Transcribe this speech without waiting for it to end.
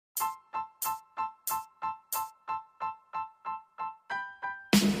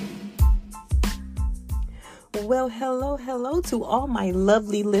Well, hello to all my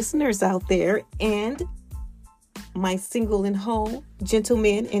lovely listeners out there and my single and whole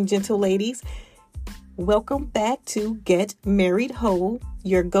gentlemen and gentle ladies. Welcome back to Get Married Whole,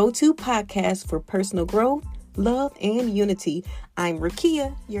 your go-to podcast for personal growth, love, and unity. I'm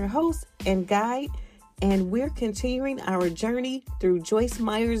Rakia, your host and guide, and we're continuing our journey through Joyce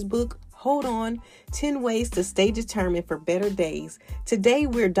Meyer's book, Hold On, 10 Ways to Stay Determined for Better Days. Today,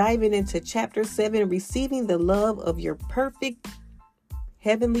 we're diving into Chapter 7, Receiving the Love of Your Perfect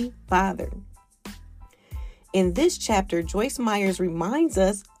Heavenly Father. In this chapter, Joyce Myers reminds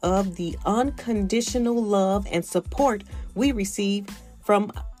us of the unconditional love and support we receive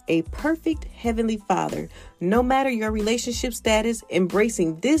from a perfect Heavenly Father. No matter your relationship status,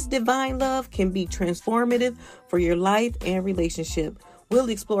 embracing this divine love can be transformative for your life and relationship. We'll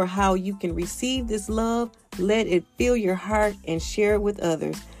explore how you can receive this love, let it fill your heart, and share it with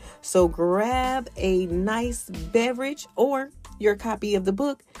others. So grab a nice beverage or your copy of the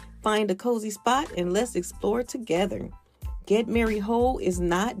book, find a cozy spot, and let's explore together. Get Married Whole is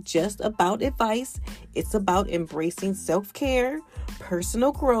not just about advice. It's about embracing self-care,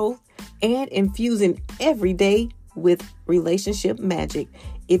 personal growth, and infusing every day with relationship magic.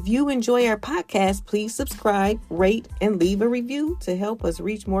 If you enjoy our podcast, please subscribe, rate, and leave a review to help us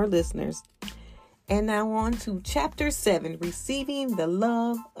reach more listeners. And now on to Chapter 7, Receiving the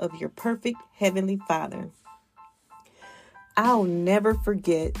Love of Your Perfect Heavenly Father. I'll never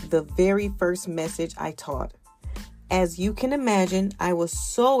forget the very first message I taught. As you can imagine, I was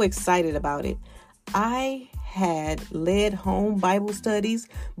so excited about it. I had led home Bible studies,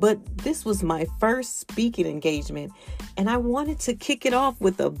 but this was my first speaking engagement, and I wanted to kick it off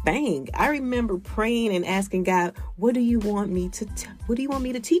with a bang. I remember praying and asking God, what do you want me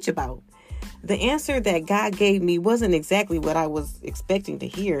to teach about? The answer that God gave me wasn't exactly what I was expecting to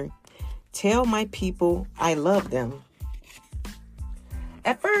hear. Tell my people I love them.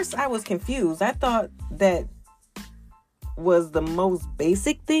 At first, I was confused. I thought that was the most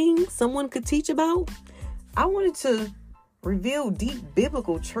basic thing someone could teach about. I wanted to reveal deep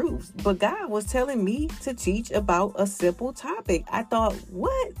biblical truths, but God was telling me to teach about a simple topic. I thought,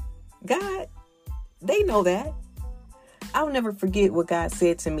 what? God, they know that. I'll never forget what God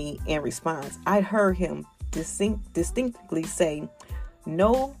said to me in response. I heard him distinctly say,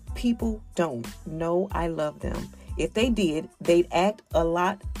 no, people don't. No, I love them. If they did, they'd act a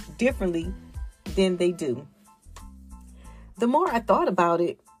lot differently than they do. The more I thought about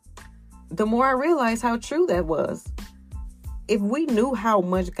it, the more I realized how true that was. If we knew how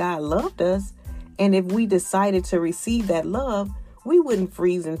much God loved us, and if we decided to receive that love, we wouldn't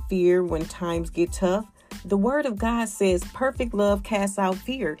freeze in fear when times get tough. The Word of God says perfect love casts out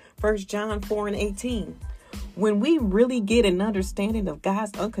fear. 1 John 4:18. When we really get an understanding of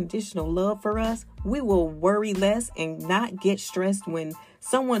God's unconditional love for us, we will worry less and not get stressed when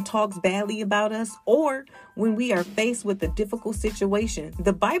someone talks badly about us or when we are faced with a difficult situation.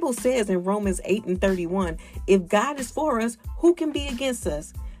 The Bible says in Romans 8:31, if God is for us, who can be against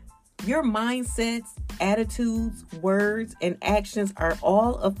us? Your mindsets, attitudes, words, and actions are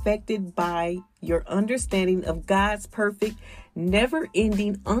all affected by your understanding of God's perfect,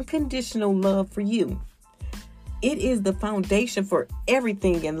 never-ending, unconditional love for you. It is the foundation for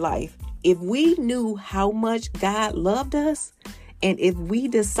everything in life. If we knew how much God loved us, and if we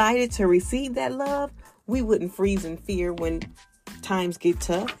decided to receive that love, we wouldn't freeze in fear when times get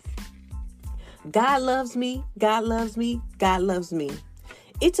tough. God loves me. God loves me. God loves me.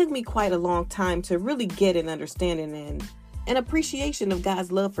 It took me quite a long time to really get an understanding and an appreciation of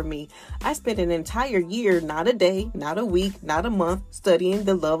God's love for me. I spent an entire year, not a day, not a week, not a month, studying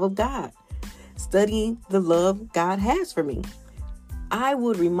the love of God, studying the love God has for me. I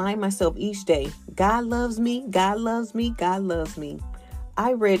would remind myself each day, God loves me, God loves me, God loves me.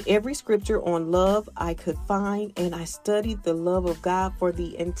 I read every scripture on love I could find, and I studied the love of God for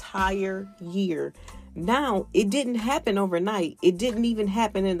the entire year. Now, it didn't happen overnight. It didn't even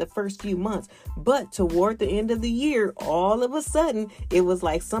happen in the first few months. But toward the end of the year, all of a sudden, it was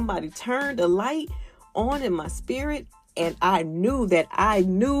like somebody turned a light on in my spirit, and I knew that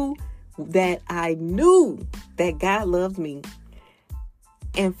God loved me.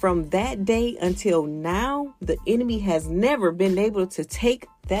 And from that day until now, the enemy has never been able to take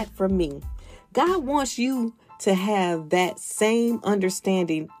that from me. God wants you to have that same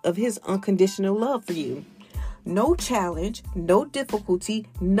understanding of his unconditional love for you. No challenge, no difficulty,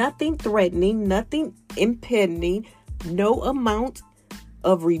 nothing threatening, nothing impending, no amount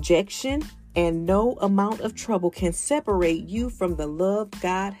of rejection and no amount of trouble can separate you from the love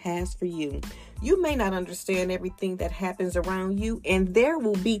God has for you. You may not understand everything that happens around you, and there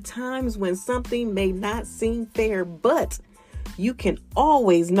will be times when something may not seem fair, but you can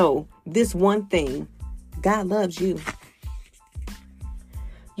always know this one thing: God loves you.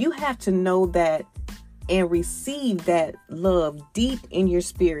 You have to know that and receive that love deep in your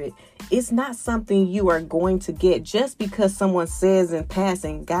spirit. It's not something you are going to get just because someone says in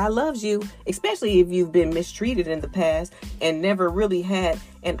passing, God loves you, especially if you've been mistreated in the past and never really had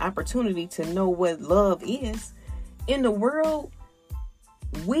an opportunity to know what love is. In the world,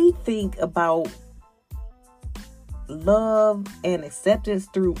 we think about love and acceptance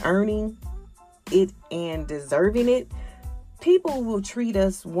through earning it and deserving it. People will treat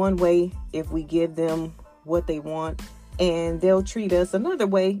us one way if we give them what they want, and they'll treat us another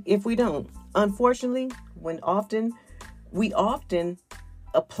way if we don't. Unfortunately, we often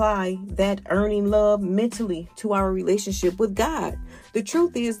apply that earning love mentally to our relationship with God. The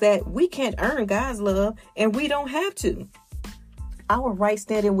truth is that we can't earn God's love, and we don't have to. Our right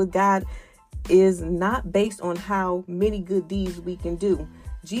standing with God is not based on how many good deeds we can do.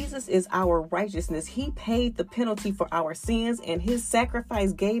 Jesus is our righteousness. He paid the penalty for our sins, and his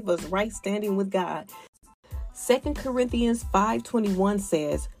sacrifice gave us right standing with God. 2 Corinthians 5:21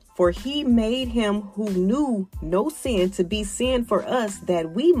 says, "For he made him who knew no sin to be sin for us,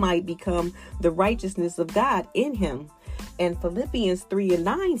 that we might become the righteousness of God in him." And Philippians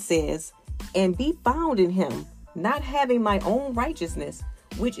 3:9 says, "And be found in him, not having my own righteousness,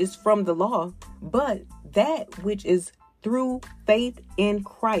 which is from the law, but that which is through faith in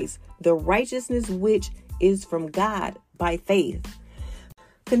Christ, the righteousness which is from God by faith."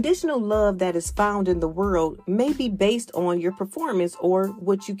 Conditional love that is found in the world may be based on your performance or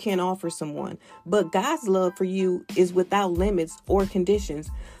what you can offer someone, but God's love for you is without limits or conditions.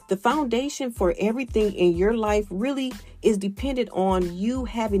 The foundation for everything in your life really is dependent on you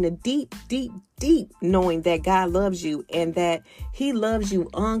having a deep knowing that God loves you and that he loves you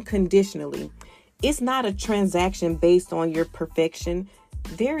unconditionally. It's not a transaction based on your perfection.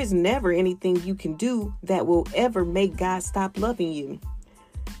 There is never anything you can do that will ever make God stop loving you.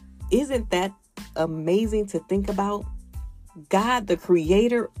 Isn't that amazing to think about? God, the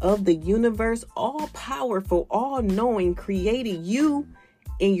creator of the universe, all powerful, all knowing, created you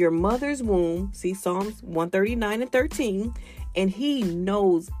in your mother's womb. See Psalms 139:13. And he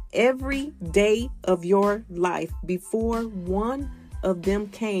knows every day of your life before one of them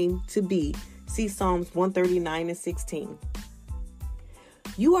came to be. See Psalms 139:16.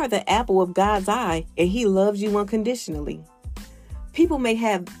 You are the apple of God's eye, and he loves you unconditionally. People may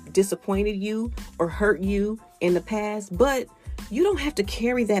have disappointed you or hurt you in the past, but you don't have to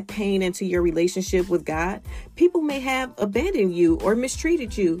carry that pain into your relationship with God. People may have abandoned you or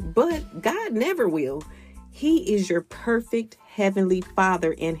mistreated you, but God never will. He is your perfect heavenly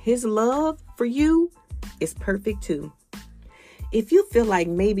Father, and his love for you is perfect too. If you feel like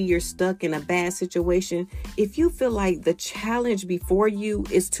maybe you're stuck in a bad situation, if you feel like the challenge before you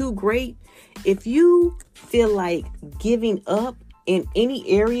is too great, if you feel like giving up in any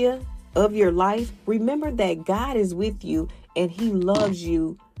area of your life, remember that God is with you and he loves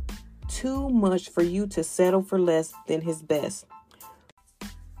you too much for you to settle for less than his best.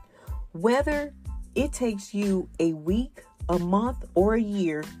 Whether it takes you a week, a month, or a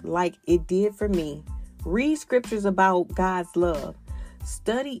year, like it did for me, read scriptures about God's love.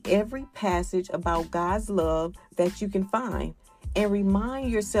 Study every passage about God's love that you can find, and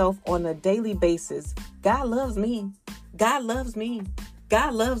remind yourself on a daily basis, God loves me. God loves me.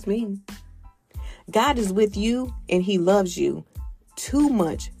 God loves me. God is with you and he loves you too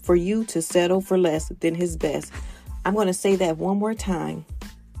much for you to settle for less than his best. I'm going to say that one more time.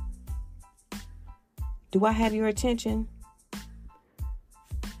 Do I have your attention?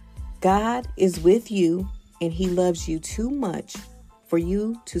 God is with you and he loves you too much for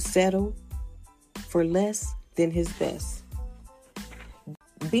you to settle for less than his best.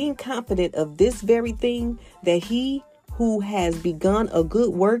 Being confident of this very thing, that he who has begun a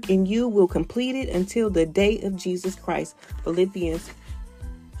good work in you will complete it until the day of Jesus Christ. Philippians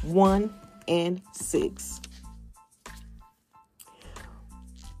 1:6.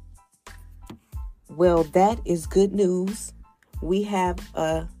 Well, that is good news. We have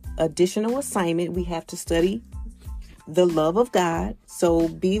a additional assignment. We have to study the love of God. So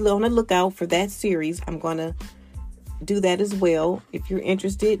be on the lookout for that series. I'm going to do that as well. If you're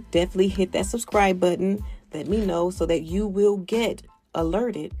interested, definitely hit that subscribe button. Let me know so that you will get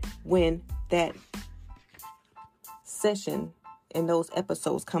alerted when that session and those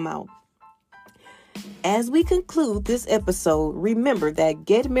episodes come out. As we conclude this episode, remember that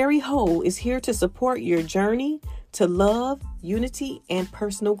Get Married Whole is here to support your journey to love, unity, and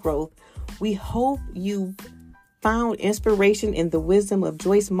personal growth. We hope you found inspiration in the wisdom of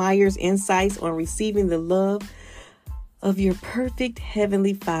Joyce Meyer's insights on receiving the love of your perfect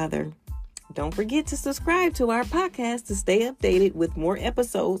Heavenly Father. Don't forget to subscribe to our podcast to stay updated with more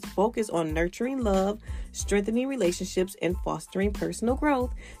episodes focused on nurturing love, strengthening relationships, and fostering personal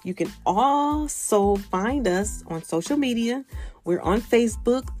growth. You can also find us on social media. We're on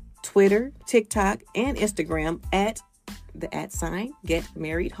Facebook, Twitter, TikTok, and Instagram at the @ Get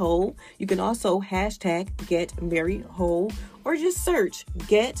Married Whole. You can also hashtag Get Married Whole or just search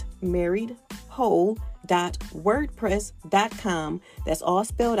getmarriedwhole.wordpress.com. That's all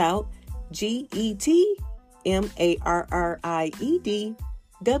spelled out.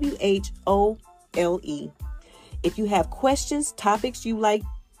 GETMARRIEDWHOLE. If you have questions, topics you like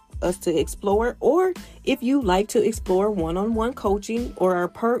us to explore, or if you like to explore one-on-one coaching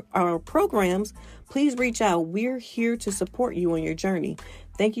or our programs, please reach out. We're here to support you on your journey.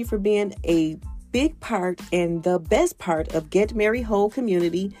 Thank you for being a big part and the best part of Get Married Whole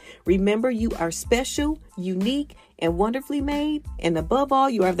community. Remember, you are special, unique, and wonderfully made. And above all,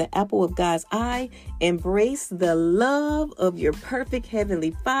 you are the apple of God's eye. Embrace the love of your perfect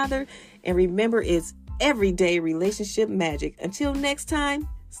Heavenly Father. And remember, it's everyday relationship magic. Until next time,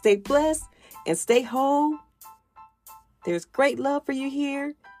 stay blessed and stay whole. There's great love for you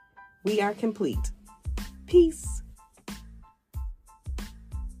here. We are complete. Peace.